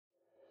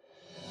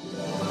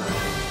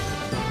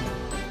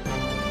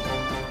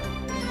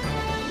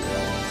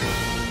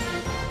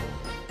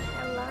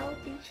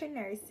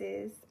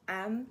Majors.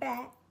 I'm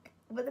back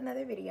with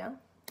another video.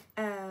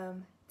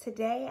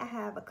 Today I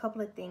have a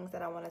couple of things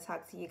that I want to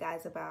talk to you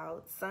guys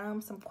about.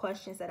 Some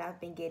questions that I've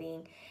been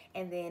getting,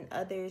 and then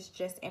others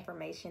just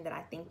information that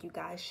I think you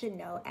guys should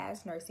know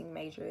as nursing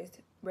majors,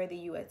 whether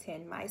you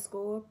attend my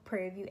school,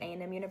 Prairie View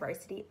A&M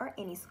University, or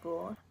any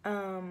school.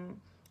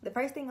 The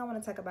first thing I want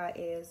to talk about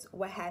is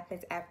what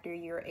happens after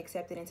you're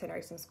accepted into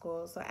nursing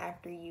school. So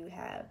after you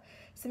have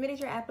submitted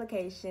your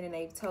application and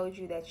they've told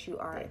you that you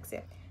are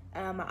accepted.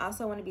 I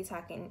also want to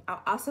talk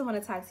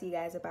to you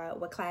guys about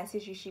what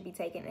classes you should be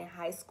taking in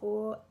high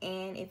school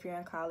and if you're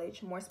in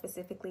college, more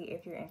specifically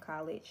if you're in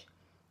college.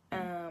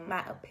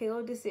 My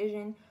appeal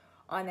decision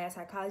on that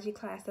psychology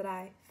class that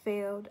I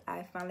failed,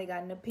 I finally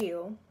got an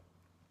appeal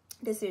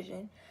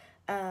decision.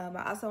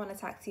 I also want to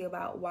talk to you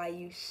about why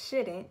you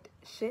should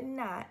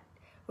not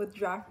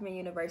withdraw from a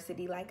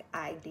university like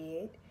I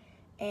did,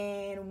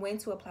 and when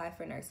to apply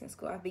for nursing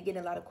school. I've been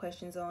getting a lot of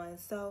questions on,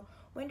 so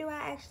when do I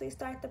actually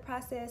start the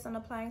process on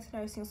applying to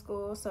nursing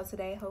school? So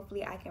today,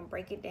 hopefully I can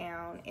break it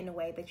down in a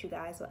way that you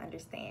guys will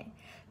understand.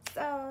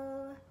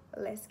 So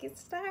let's get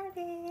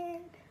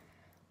started.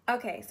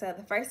 Okay, so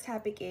the first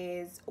topic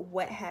is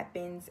what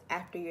happens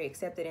after you're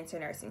accepted into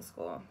nursing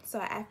school. So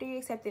after you're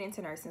accepted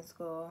into nursing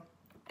school,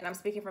 and I'm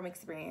speaking from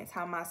experience,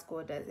 how my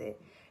school does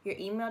it, you're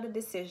emailed a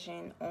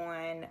decision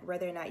on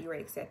whether or not you were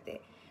accepted.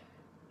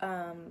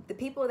 The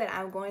people that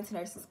I'm going to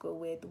nursing school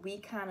with, we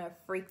kind of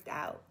freaked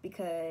out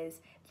because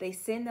they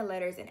send the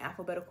letters in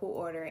alphabetical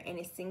order, and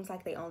it seems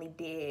like they only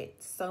did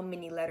so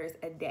many letters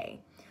a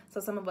day.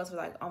 So some of us were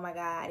like, oh my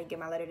God, I didn't get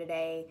my letter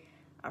today.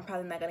 I'm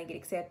probably not going to get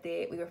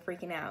accepted. We were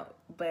freaking out,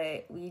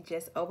 but we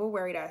just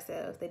over-worried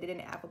ourselves. They did it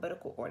in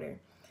alphabetical order.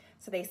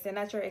 So they send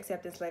out your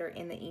acceptance letter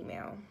in the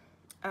email.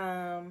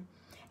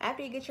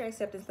 After you get your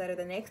acceptance letter,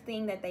 the next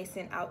thing that they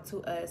sent out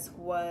to us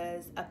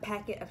was a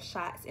packet of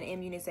shots and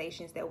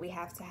immunizations that we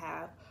have to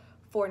have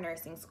for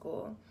nursing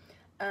school.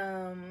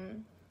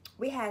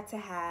 We had to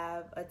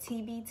have a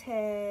TB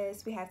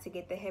test. We have to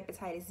get the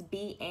hepatitis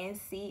B and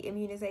C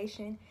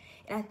immunization.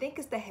 And I think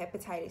it's the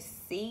hepatitis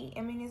C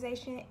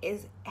immunization.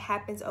 It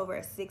happens over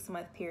a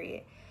 6-month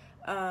period.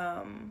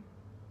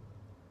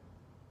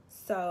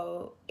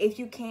 So if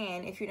you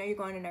know you're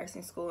going to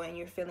nursing school and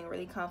you're feeling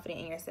really confident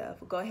in yourself,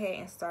 go ahead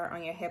and start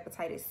on your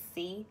hepatitis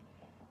C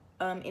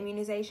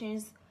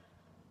immunizations,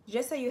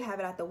 just so you have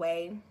it out the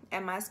way.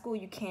 At my school,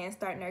 you can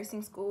start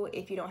nursing school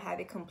if you don't have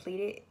it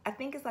completed. I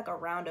think it's like a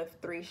round of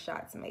 3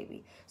 shots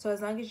maybe. So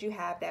as long as you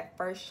have that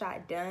first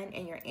shot done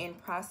and you're in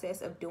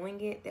process of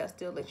doing it, they'll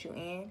still let you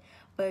in.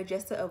 But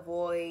just to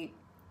avoid,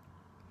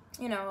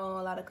 a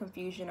lot of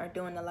confusion or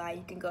doing a lot,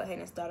 you can go ahead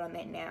and start on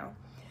that now.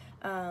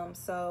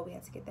 So we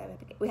had to get that.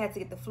 We had to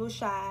get the flu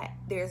shot.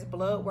 There's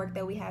blood work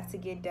that we have to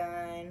get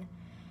done.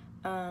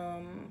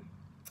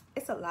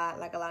 It's a lot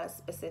of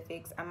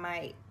specifics. I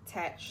might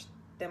attach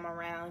them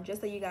around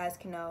just so you guys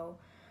can know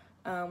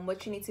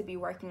what you need to be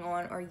working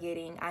on or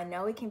getting. I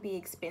know it can be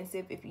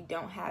expensive if you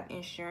don't have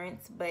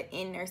insurance, but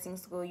in nursing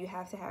school you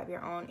have to have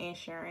your own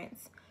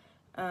insurance.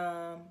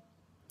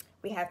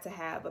 We have to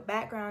have a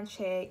background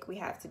check. We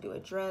have to do a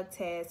drug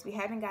test. We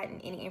haven't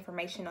gotten any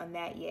information on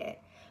that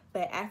yet.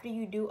 But after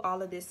you do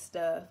all of this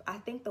stuff, I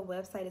think the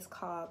website is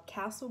called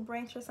Castle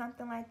Branch or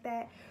something like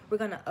that. We're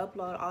going to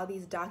upload all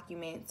these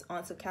documents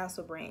onto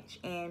Castle Branch.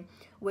 And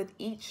with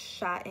each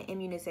shot and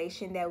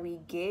immunization that we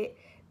get,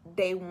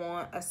 they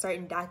want a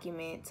certain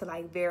document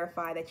to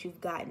verify that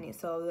you've gotten it.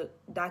 So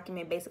the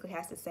document basically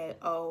has to say,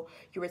 oh,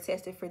 you were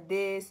tested for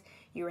this,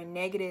 you were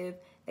negative.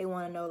 They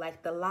want to know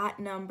the lot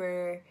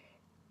number.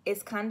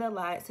 It's kind of a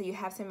lot, so you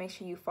have to make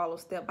sure you follow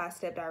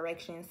step-by-step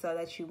directions so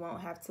that you won't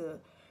have to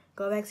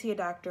go back to your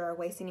doctor or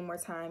waste any more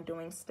time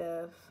doing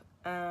stuff.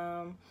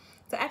 So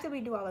after we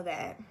do all of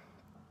that,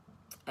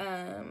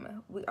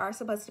 we are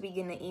supposed to be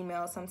getting an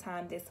email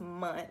sometime this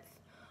month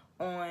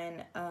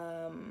on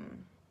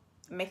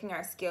making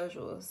our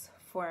schedules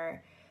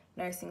for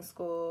nursing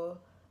school.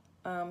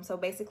 So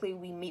basically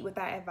we meet with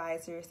our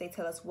advisors. They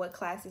tell us what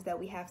classes that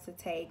we have to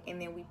take, and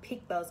then we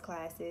pick those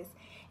classes.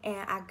 And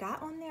I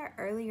got on there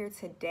earlier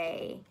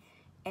today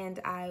and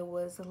I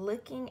was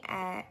looking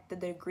at the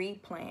degree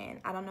plan.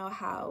 I don't know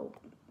how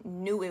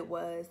new it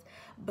was,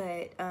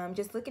 but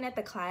just looking at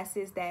the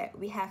classes that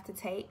we have to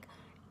take,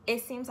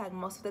 it seems like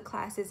most of the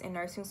classes in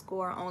nursing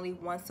school are only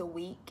once a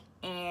week,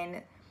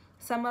 and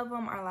some of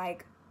them are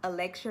like a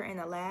lecture in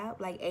a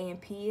lab like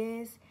A&P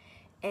is,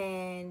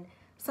 and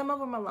some of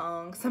them are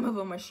long, some of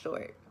them are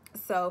short.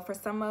 So for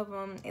some of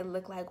them, it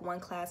looked like one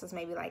class was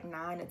maybe 9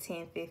 to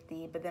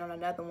 10:50, but then on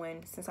another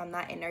one, since I'm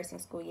not in nursing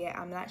school yet,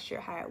 I'm not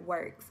sure how it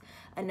works.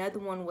 Another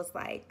one was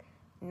 9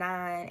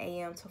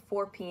 a.m. to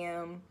 4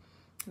 p.m.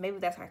 Maybe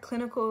that's our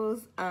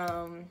clinicals.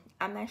 I'm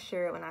not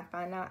sure. When I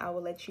find out, I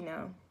will let you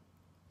know.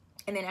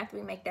 And then after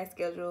we make that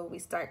schedule, we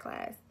start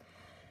class.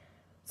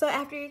 So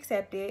after you're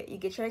accepted, you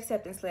get your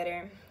acceptance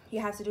letter. You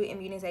have to do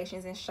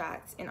immunizations and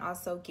shots, and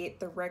also get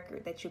the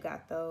record that you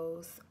got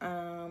those.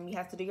 You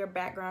have to do your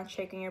background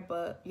check and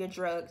your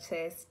drug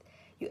test.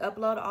 You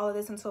upload all of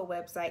this into a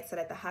website so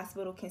that the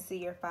hospital can see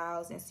your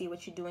files and see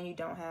what you do and you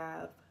don't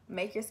have.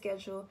 make your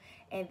schedule,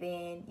 and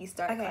then you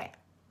start. Okay,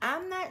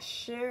 I'm not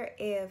sure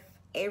if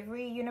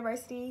every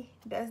university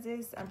does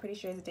this. I'm pretty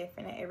sure it's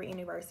different at every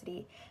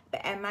university.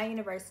 But at my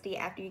university,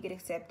 after you get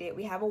accepted,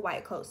 we have a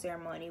white coat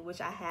ceremony,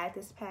 which I had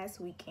this past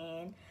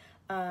weekend.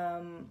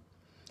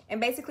 And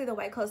basically the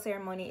white coat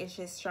ceremony is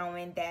just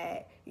showing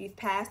that you've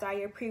passed all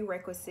your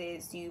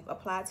prerequisites, you've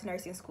applied to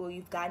nursing school,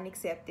 you've gotten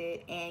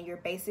accepted, and you're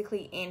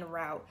basically en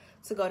route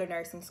to go to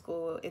nursing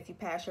school if you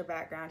pass your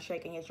background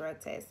check and your drug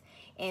test.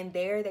 And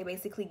there they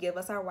basically give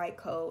us our white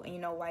coat. And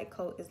you know, white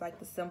coat is like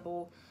the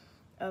symbol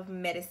of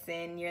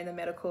medicine. You're in the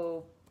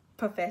medical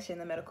profession,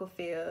 the medical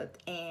field.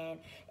 And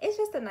it's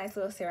just a nice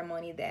little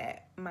ceremony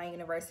that my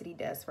university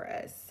does for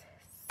us.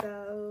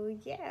 So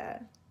yeah.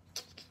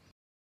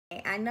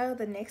 I know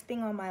the next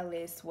thing on my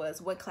list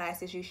was what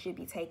classes you should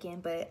be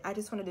taking, but I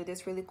just want to do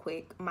this really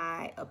quick.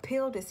 My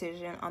appeal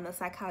decision on the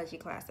psychology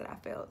class that I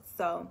failed.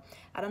 So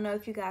I don't know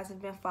if you guys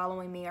have been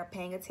following me or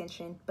paying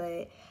attention,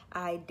 but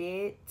I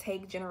did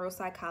take general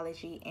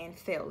psychology and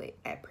fail it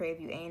at Prairie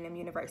View A&M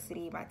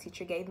University. My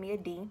teacher gave me a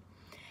D.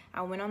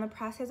 I went on the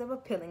process of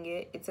appealing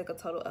it. It took a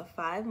total of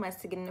 5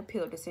 months to get an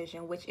appeal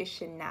decision, which it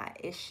should not.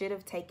 It should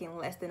have taken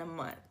less than a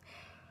month.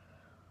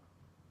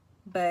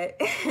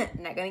 But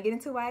not gonna get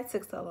into why it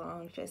took so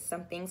long, just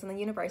some things on the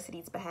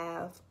university's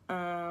behalf.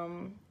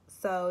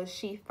 So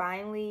she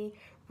finally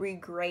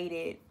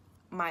regraded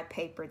my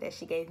paper that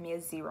she gave me a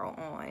 0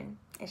 on,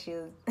 and she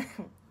was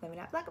let me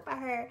not talk about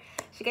her.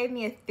 She gave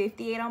me a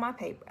 58 on my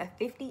paper, a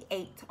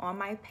 58 on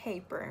my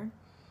paper.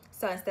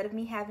 So instead of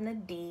me having a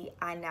D,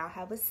 I now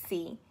have a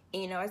C.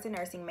 And you know, as a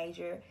nursing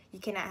major, you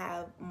cannot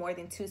have more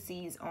than 2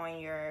 C's on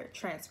your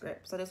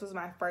transcript. So this was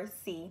my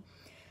first C.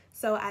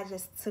 So I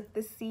just took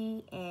the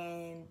C,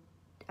 and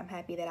I'm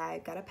happy that I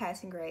got a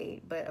passing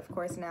grade. But of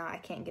course now I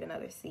can't get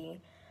another C.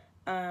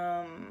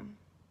 I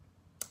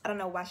don't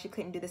know why she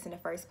couldn't do this in the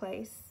first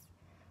place,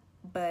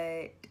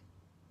 but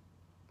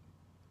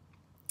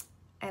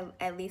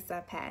at least I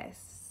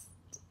passed,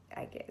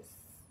 I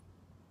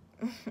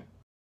guess.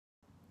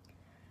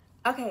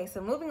 Okay,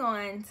 so moving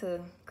on to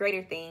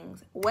greater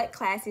things. What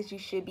classes you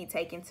should be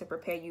taking to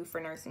prepare you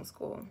for nursing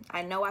school.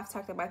 I know I've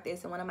talked about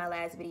this in one of my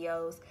last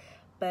videos,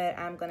 but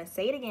I'm gonna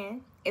say it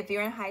again. If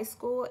you're in high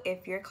school,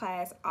 if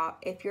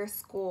your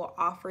school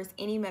offers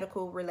any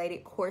medical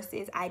related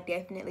courses, I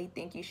definitely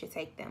think you should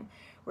take them.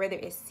 Whether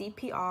it's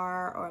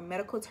CPR or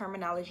medical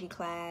terminology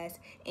class,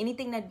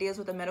 anything that deals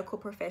with the medical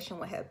profession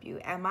will help you.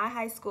 At my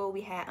high school,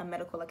 we had a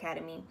medical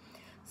academy.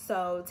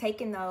 So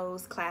taking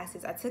those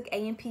classes, I took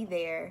A&P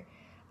there,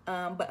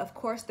 but of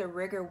course the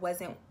rigor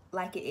wasn't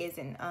like it is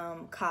in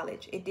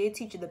college. It did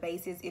teach you the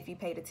basics if you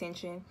paid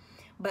attention.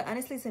 But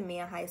honestly, to me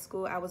in high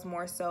school, I was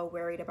more so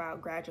worried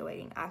about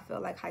graduating. I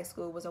felt like high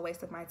school was a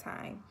waste of my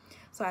time.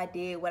 So I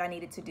did what I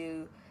needed to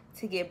do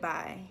to get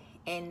by.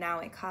 And now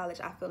in college,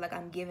 I feel like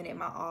I'm giving it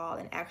my all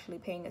and actually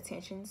paying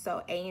attention.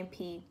 So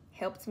A&P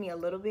helped me a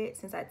little bit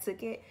since I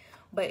took it,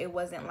 but it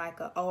wasn't like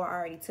a, oh, I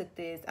already took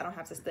this, I don't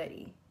have to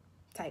study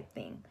type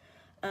thing.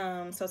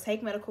 So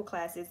take medical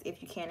classes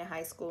if you can in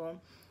high school,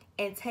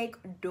 and take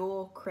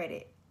dual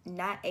credit,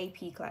 not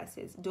AP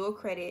classes. Dual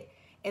credit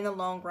in the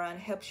long run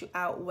helps you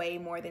out way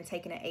more than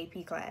taking an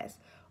AP class.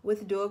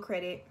 With dual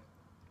credit,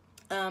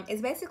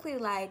 it's basically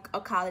like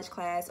a college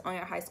class on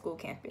your high school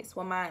campus.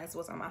 Well, mine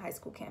was on my high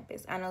school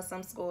campus. I know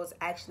some schools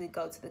actually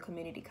go to the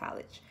community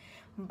college,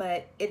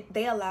 but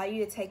they allow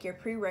you to take your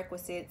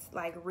prerequisites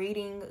like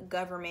reading,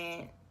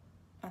 government,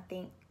 I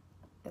think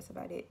that's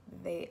about it.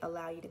 They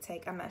allow you to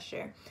take, I'm not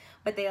sure,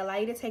 but they allow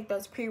you to take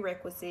those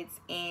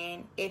prerequisites,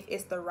 and if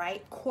it's the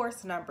right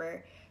course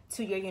number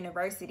to your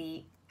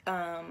university,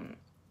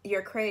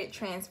 your credit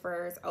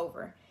transfers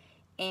over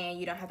and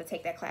you don't have to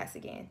take that class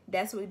again.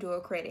 That's what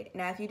dual credit.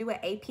 Now, if you do an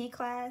AP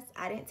class,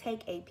 I didn't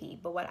take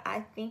AP, but what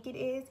I think it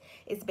is,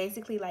 it's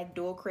basically like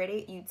dual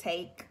credit. You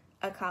take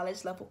a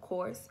college level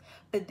course,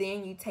 but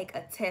then you take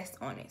a test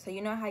on it. So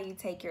you know how you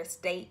take your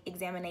state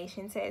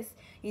examination test?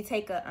 You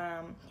take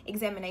a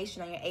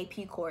examination on your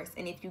AP course,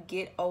 and if you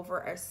get over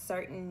a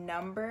certain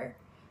number,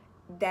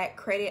 that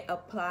credit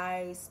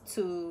applies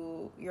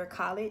to your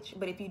college.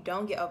 But if you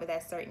don't get over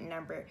that certain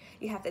number,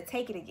 you have to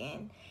take it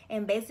again.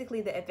 And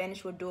basically the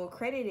advantage with dual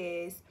credit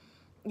is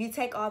you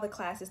take all the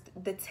classes,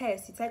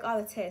 you take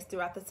all the tests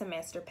throughout the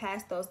semester,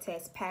 pass those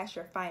tests, pass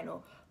your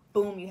final,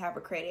 boom, you have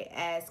a credit,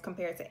 as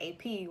compared to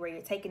AP where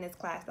you're taking this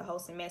class the whole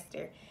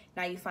semester.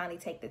 Now you finally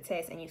take the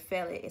test and you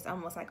fail it. It's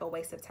almost like a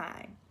waste of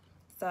time.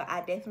 So I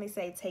definitely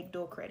say take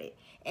dual credit.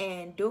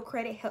 And dual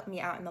credit helped me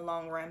out in the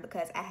long run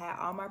because I had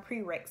all my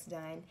prereqs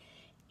done.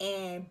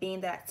 And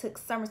being that I took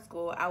summer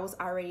school, I was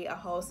already a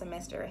whole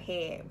semester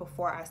ahead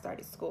before I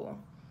started school.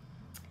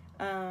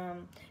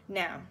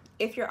 Now,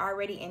 if you're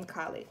already in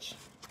college,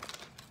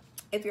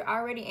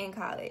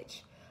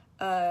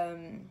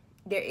 there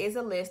is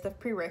a list of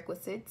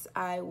prerequisites.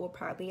 I will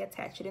probably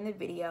attach it in the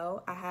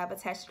video. I have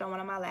attached it on one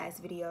of my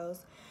last videos,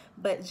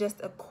 but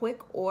just a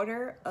quick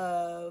order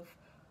of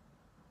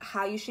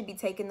how you should be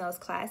taking those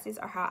classes,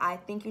 or how I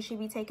think you should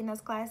be taking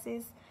those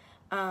classes.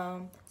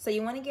 So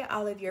you want to get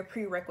all of your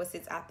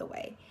prerequisites out the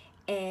way.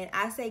 And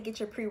I say get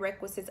your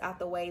prerequisites out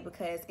the way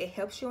because it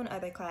helps you in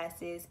other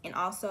classes. And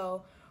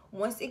also,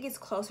 once it gets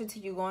closer to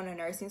you going to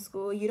nursing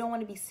school, you don't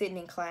want to be sitting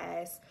in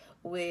class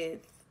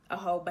with a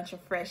whole bunch of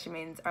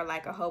freshmen or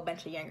like a whole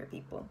bunch of younger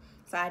people.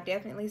 So I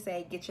definitely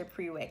say get your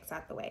prereqs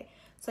out the way.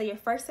 So your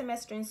first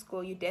semester in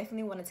school, you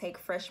definitely want to take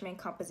freshman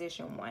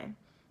composition 1.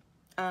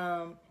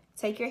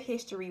 Take your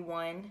history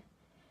 1.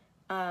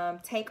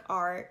 Take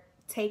art,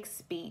 take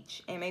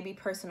speech, and maybe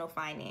personal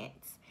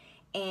finance.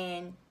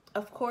 And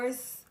of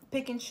course,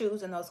 pick and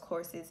choose in those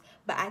courses,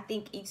 but I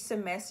think each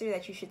semester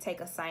that you should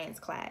take a science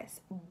class,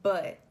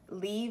 but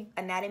leave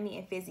anatomy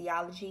and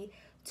physiology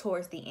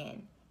towards the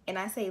end. And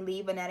I say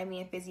leave anatomy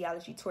and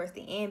physiology towards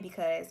the end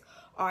because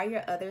all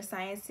your other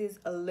sciences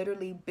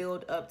literally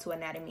build up to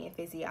anatomy and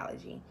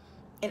physiology.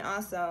 And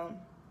also,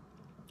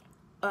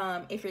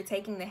 if you're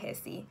taking the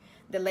HESI,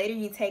 the later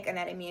you take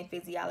anatomy and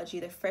physiology,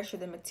 the fresher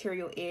the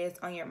material is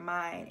on your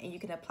mind and you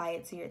can apply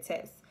it to your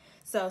tests.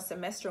 So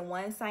semester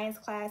 1 science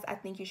class I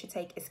think you should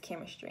take is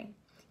chemistry.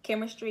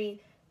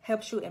 Chemistry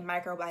helps you in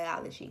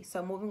microbiology.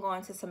 So moving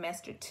on to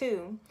semester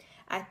 2,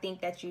 I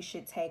think that you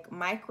should take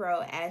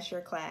micro as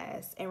your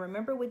class. And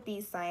remember, with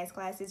these science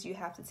classes, you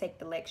have to take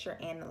the lecture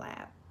and the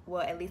lab.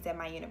 Well, at least at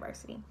my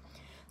university.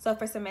 So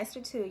for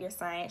semester 2, your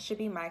science should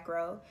be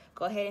micro.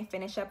 Go ahead and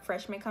finish up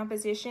freshman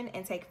composition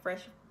and take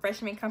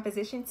freshman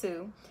composition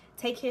 2.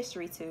 Take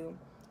history 2.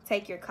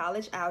 Take your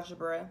college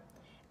algebra.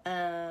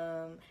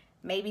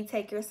 Maybe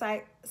take your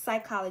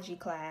psychology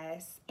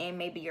class and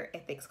maybe your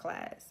ethics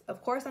class.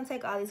 Of course, don't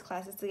take all these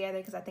classes together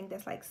because I think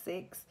that's like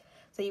 6.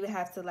 So you would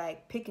have to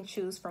like pick and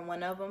choose from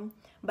one of them.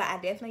 But I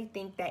definitely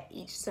think that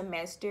each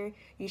semester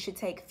you should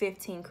take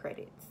 15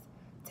 credits.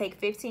 Take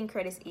 15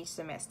 credits each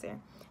semester.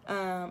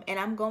 And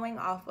I'm going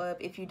off of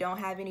if you don't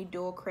have any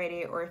dual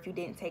credit or if you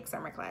didn't take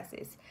summer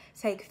classes.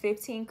 Take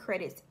 15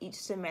 credits each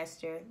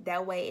semester.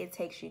 That way it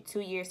takes you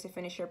 2 years to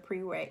finish your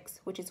prereqs,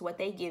 which is what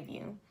they give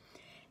you.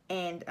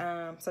 And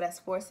so that's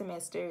 4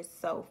 semesters,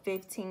 so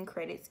 15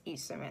 credits each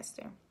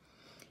semester.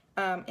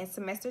 In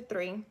semester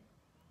 3,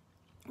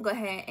 go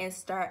ahead and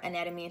start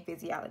anatomy and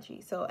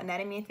physiology. So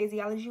anatomy and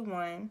physiology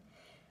 1,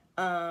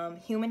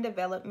 human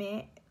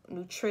development,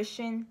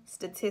 nutrition,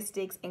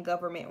 statistics, and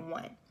government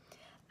 1.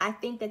 I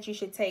think that you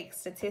should take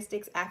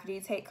statistics after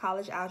you take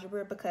college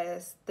algebra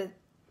because the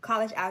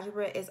college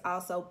algebra is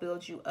also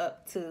builds you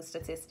up to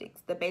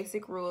statistics. The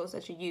basic rules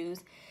that you use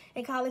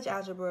in college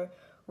algebra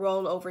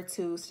roll over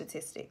to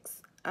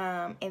statistics.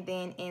 And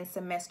then in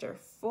semester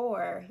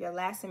 4, your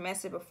last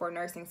semester before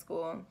nursing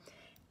school,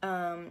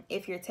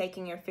 if you're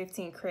taking your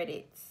 15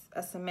 credits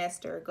a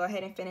semester, go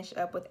ahead and finish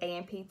up with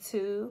A&P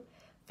 2,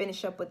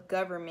 finish up with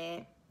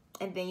government,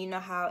 and then you know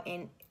how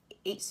in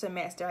each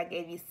semester I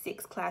gave you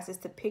 6 classes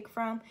to pick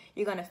from.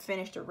 You're going to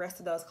finish the rest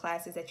of those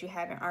classes that you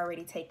haven't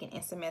already taken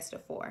in semester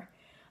 4.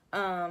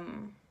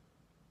 Now,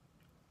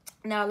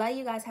 a lot of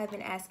you guys have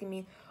been asking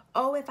me,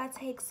 oh, if I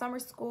take summer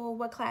school,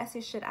 what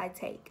classes should I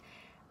take?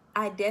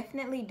 I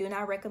definitely do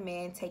not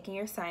recommend taking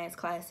your science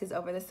classes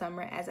over the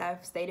summer, as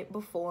I've stated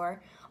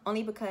before,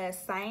 only because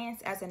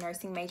science as a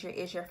nursing major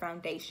is your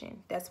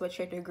foundation. That's what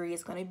your degree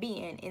is going to be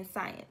in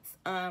science.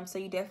 So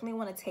you definitely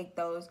want to take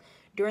those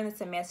during the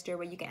semester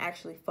where you can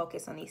actually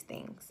focus on these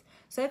things.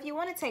 So if you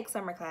want to take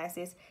summer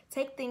classes,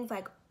 take things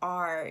like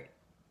art,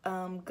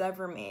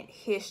 government,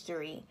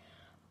 history,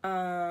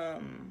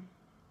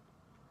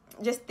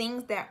 just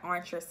things that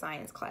aren't your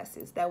science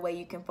classes. That way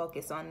you can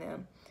focus on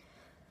them.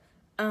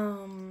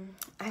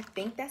 I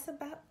think that's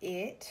about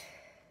it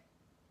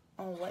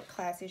on what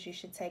classes you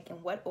should take in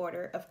what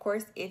order. Of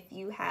course, if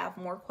you have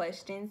more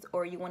questions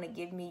or you want to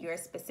give me your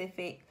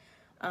specific,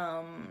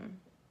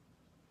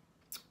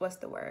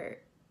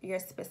 your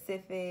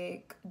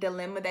specific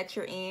dilemma that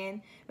you're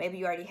in. Maybe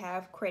you already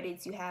have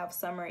credits, you have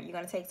summer, you're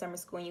going to take summer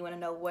school and you want to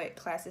know what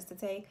classes to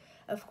take.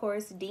 Of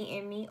course,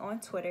 DM me on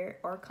Twitter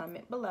or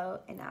comment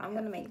below. And now I'm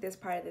going to make this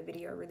part of the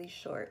video really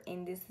short.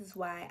 And this is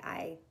why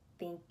I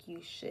think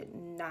you should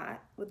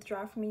not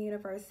withdraw from a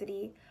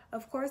university.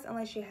 Of course,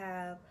 unless you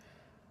have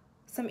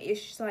some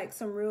issues, like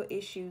some real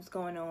issues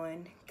going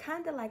on,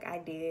 kind of like I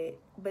did.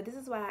 But this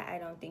is why I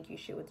don't think you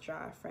should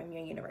withdraw from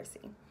your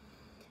university.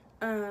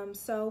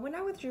 So when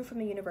I withdrew from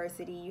the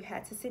university, you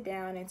had to sit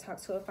down and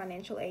talk to a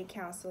financial aid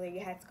counselor. You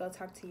had to go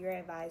talk to your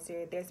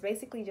advisor. There's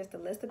basically just a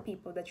list of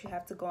people that you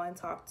have to go and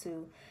talk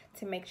to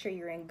make sure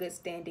you're in good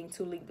standing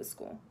to leave the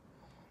school.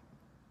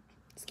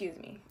 Excuse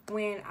me.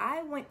 When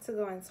I went to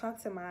go and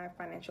talk to my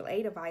financial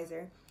aid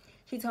advisor,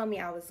 she told me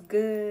I was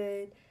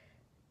good.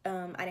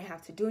 I didn't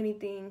have to do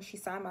anything. She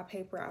signed my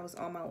paper. I was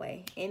on my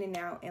way, in and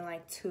out in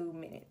like 2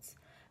 minutes.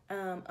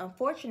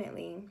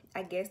 Unfortunately,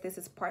 I guess this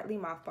is partly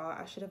my fault.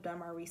 I should have done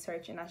my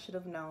research and I should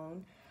have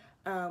known.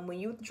 When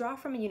you withdraw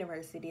from a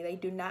university, they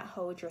do not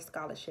hold your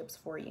scholarships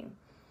for you.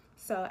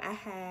 So I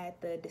had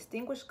the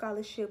Distinguished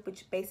Scholarship,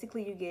 which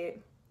basically you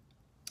get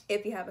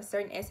if you have a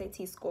certain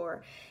SAT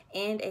score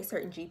and a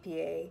certain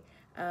GPA.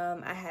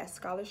 I had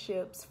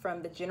scholarships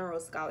from the General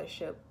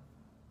Scholarship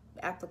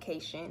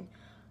application.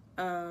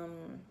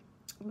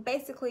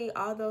 basically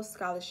all those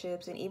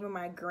scholarships and even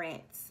my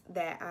grants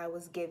that I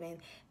was given,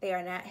 they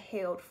are not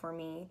held for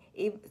me,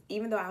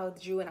 even though I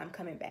withdrew and I'm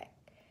coming back.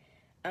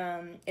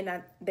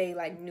 They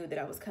like knew that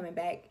I was coming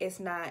back. It's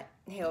not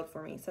held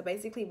for me. So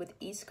basically with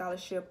each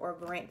scholarship or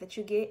grant that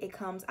you get, it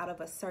comes out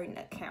of a certain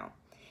account.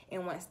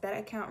 And once that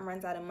account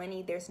runs out of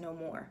money, there's no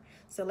more.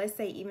 So let's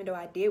say even though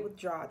I did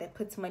withdraw, that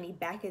puts money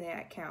back in that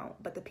account,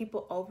 but the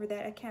people over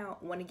that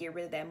account want to get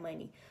rid of that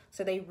money.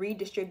 So they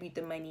redistribute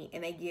the money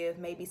and they give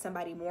maybe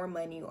somebody more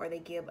money, or they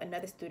give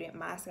another student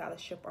my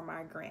scholarship or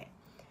my grant.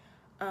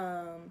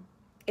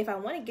 If I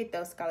want to get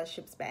those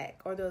scholarships back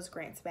or those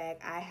grants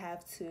back, I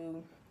have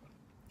to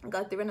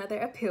go through another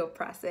appeal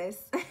process.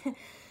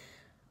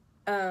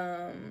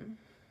 And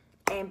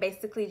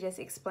basically just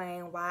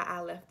explain why I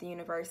left the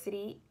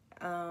university.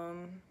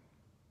 And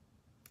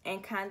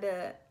kind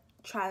of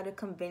try to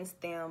convince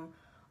them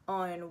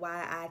on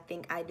why I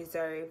think I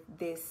deserve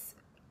this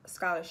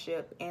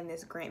scholarship and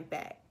this grant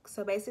back.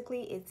 So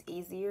basically, it's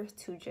easier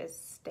to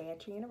just stay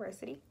at your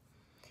university.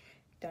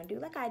 Don't do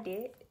like I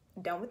did.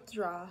 Don't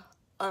withdraw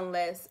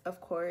unless,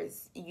 of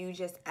course, you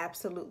just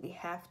absolutely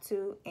have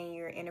to and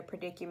you're in a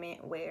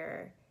predicament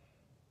where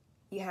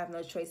you have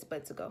no choice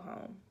but to go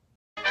home.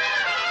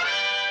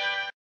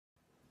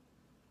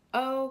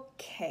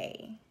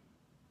 Okay.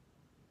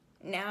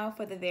 Now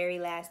for the very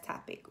last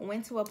topic,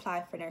 when to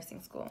apply for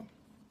nursing school.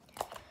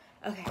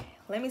 Okay,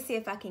 let me see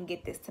if I can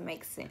get this to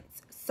make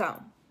sense.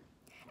 So,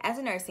 as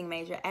a nursing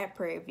major at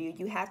Prairie View,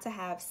 you have to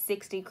have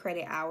 60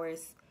 credit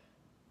hours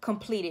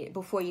completed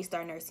before you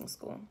start nursing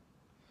school.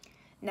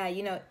 Now,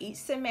 you know, each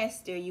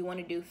semester you want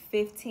to do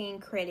 15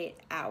 credit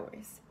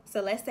hours.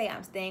 So let's say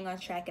I'm staying on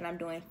track and I'm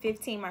doing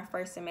 15 my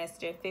first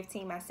semester,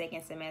 15 my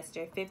second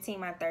semester, 15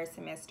 my third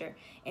semester,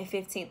 and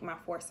 15 my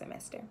fourth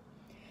semester.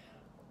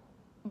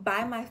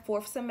 By my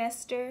fourth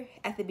semester,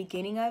 at the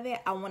beginning of it,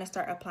 I want to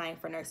start applying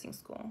for nursing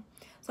school.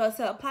 So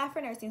to apply for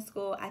nursing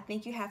school, I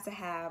think you have to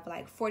have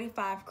like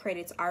 45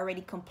 credits already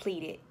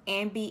completed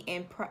and be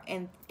in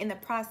the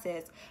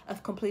process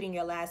of completing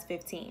your last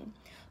 15.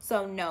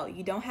 So no,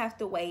 you don't have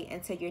to wait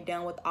until you're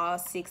done with all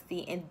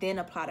 60 and then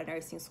apply to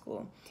nursing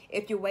school.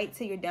 If you wait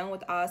till you're done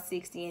with all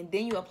 60 and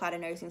then you apply to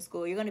nursing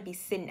school, you're going to be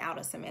sitting out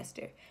a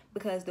semester.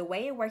 Because the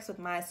way it works with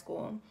my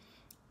school,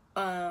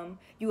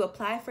 you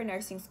apply for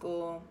nursing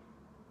school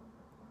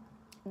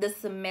the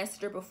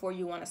semester before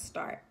you want to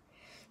start.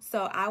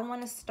 So I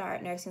want to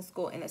start nursing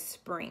school in the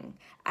spring.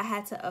 I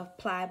had to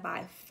apply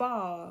by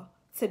fall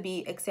to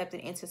be accepted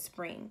into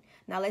spring.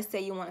 Now let's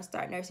say you want to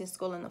start nursing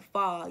school in the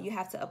fall. You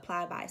have to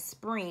apply by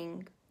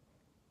spring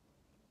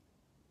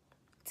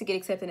to get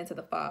accepted into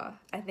the fall.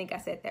 I think I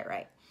said that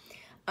right.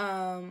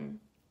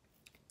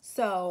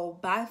 So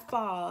by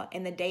fall,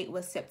 and the date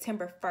was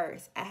September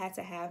 1st, I had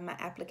to have my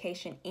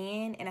application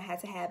in and I had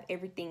to have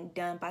everything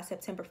done by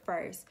September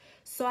 1st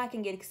so I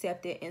can get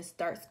accepted and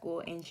start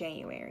school in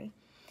January.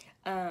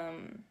 I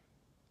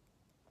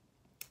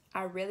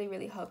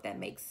really hope that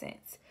makes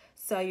sense.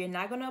 So you're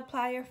not going to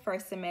apply your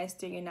first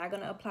semester. You're not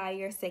going to apply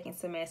your second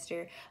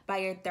semester. By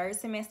your third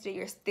semester,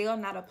 you're still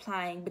not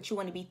applying, but you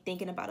want to be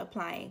thinking about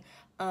applying.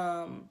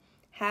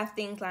 Have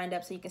things lined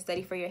up so you can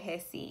study for your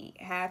HESI.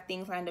 Have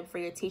things lined up for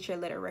your teacher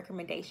letter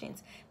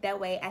recommendations. That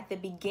way, at the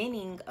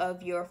beginning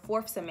of your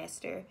fourth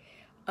semester,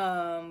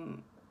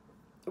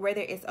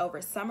 whether it's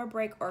over summer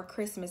break or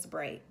Christmas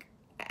break,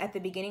 at the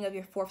beginning of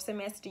your fourth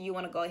semester, you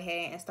want to go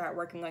ahead and start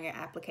working on your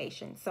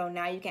application. So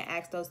now you can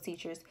ask those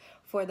teachers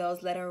for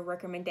those letter of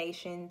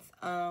recommendations.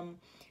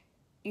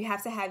 You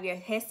have to have your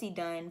HESI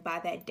done by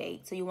that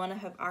date. So you want to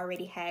have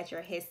already had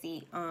your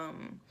HESI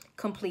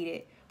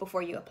completed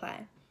before you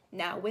apply.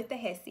 Now, with the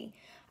HESI,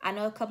 I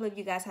know a couple of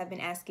you guys have been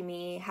asking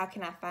me, how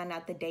can I find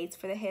out the dates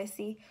for the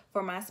HESI?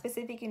 For my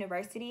specific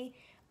university,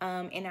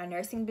 in our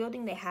nursing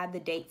building, they have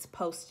the dates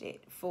posted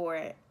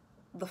for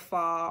the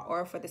fall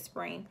or for the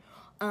spring.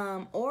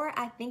 Or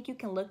I think you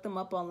can look them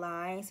up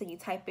online. So you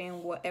type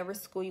in whatever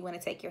school you want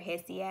to take your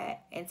HESI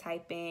at and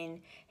type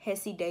in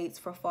HESI dates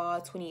for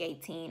fall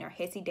 2018 or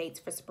HESI dates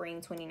for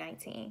spring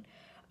 2019.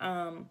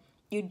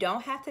 You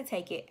don't have to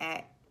take it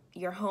at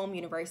your home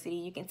university.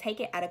 You can take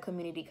it at a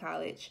community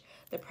college.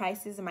 The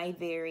prices might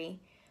vary.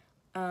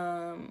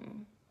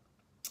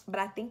 But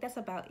I think that's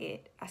about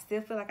it. I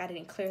still feel like I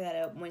didn't clear that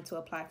up when to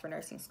apply for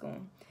nursing school.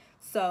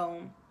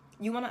 So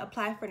you want to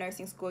apply for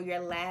nursing school your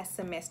last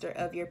semester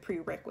of your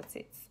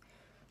prerequisites.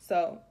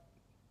 So,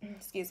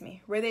 excuse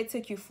me, whether it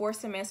took you 4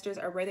 semesters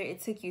or whether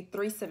it took you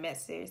 3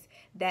 semesters,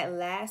 that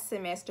last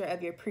semester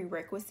of your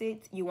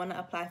prerequisites, you want to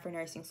apply for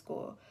nursing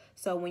school.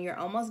 So when you're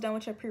almost done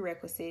with your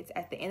prerequisites,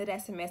 at the end of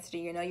that semester,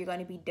 you know you're going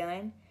to be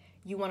done,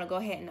 you want to go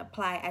ahead and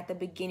apply at the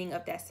beginning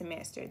of that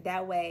semester.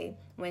 That way,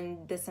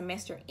 when the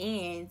semester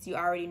ends, you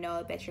already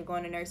know that you're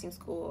going to nursing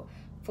school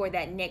for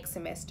that next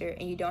semester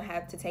and you don't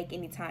have to take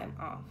any time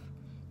off.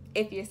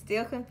 If you're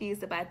still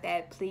confused about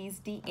that, please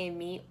DM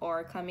me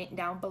or comment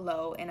down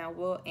below and I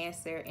will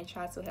answer and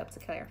try to help to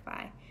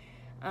clarify.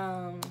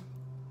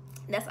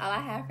 that's all I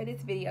have for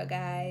this video,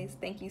 guys.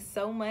 Thank you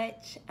so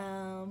much.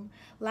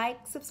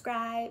 Like,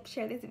 subscribe,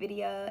 share this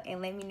video,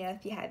 and let me know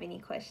if you have any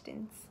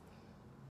questions.